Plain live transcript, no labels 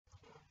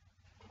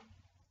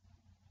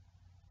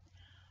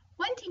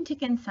Looking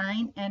to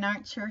consign and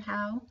aren't sure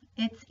how?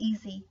 It's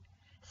easy.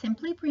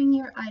 Simply bring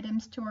your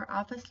items to our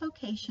office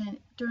location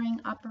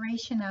during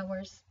operation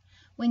hours.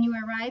 When you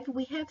arrive,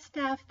 we have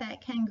staff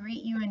that can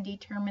greet you and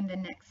determine the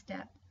next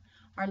step.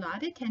 Our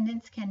lot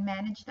attendants can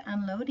manage the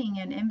unloading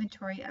and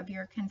inventory of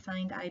your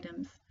consigned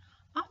items.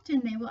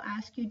 Often they will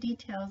ask you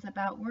details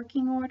about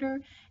working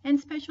order and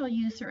special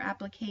use or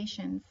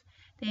applications.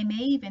 They may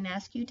even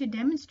ask you to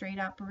demonstrate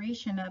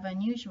operation of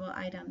unusual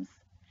items.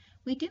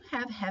 We do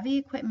have heavy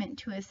equipment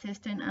to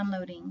assist in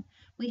unloading.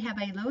 We have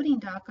a loading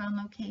dock on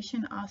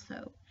location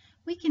also.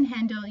 We can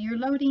handle your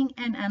loading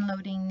and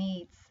unloading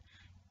needs.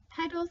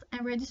 Titles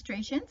and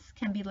registrations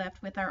can be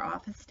left with our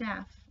office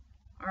staff.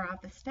 Our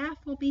office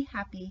staff will be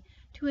happy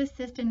to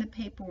assist in the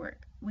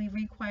paperwork. We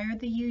require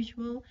the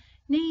usual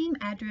name,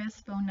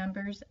 address, phone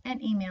numbers,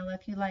 and email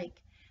if you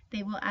like.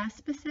 They will ask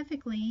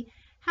specifically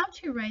how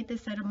to write the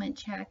settlement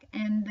check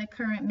and the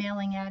current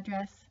mailing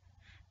address.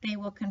 They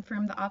will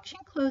confirm the auction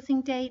closing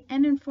date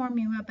and inform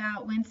you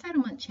about when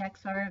settlement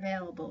checks are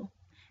available.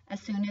 As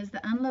soon as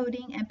the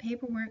unloading and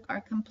paperwork are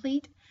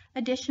complete,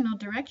 additional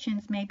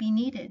directions may be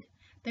needed.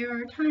 There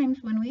are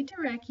times when we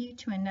direct you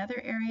to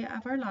another area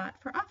of our lot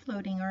for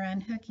offloading or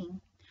unhooking.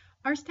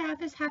 Our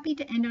staff is happy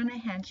to end on a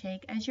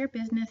handshake as your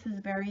business is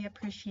very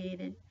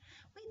appreciated.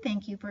 We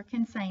thank you for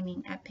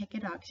consigning at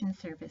Pickett Auction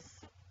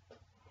Service.